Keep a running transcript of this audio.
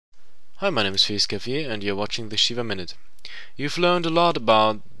Hi, my name is StuE09 and you're watching the ShiVa Minute. You've learned a lot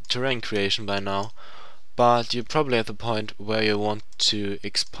about terrain creation by now, but you're probably at the point where you want to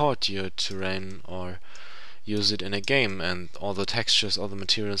export your terrain or use it in a game, and all the textures, all the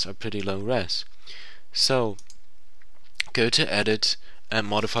materials are pretty low res. So go to Edit and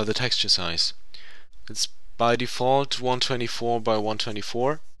modify the texture size. It's by default 124 by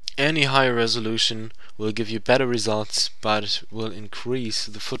 124. Any higher resolution will give you better results, but will increase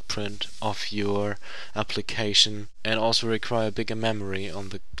the footprint of your application and also require bigger memory on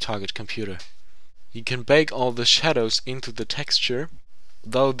the target computer. You can bake all the shadows into the texture.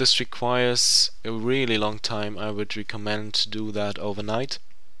 Though this requires a really long time, I would recommend to do that overnight.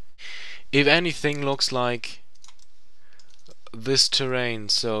 If anything looks like this terrain,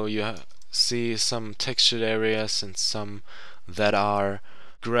 so you see some textured areas and some that are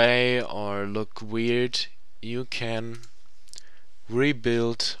gray or look weird, you can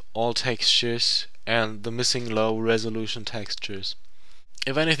rebuild all textures and the missing low resolution textures.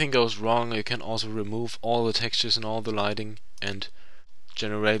 If anything goes wrong, you can also remove all the textures and all the lighting and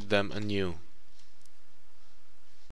generate them anew.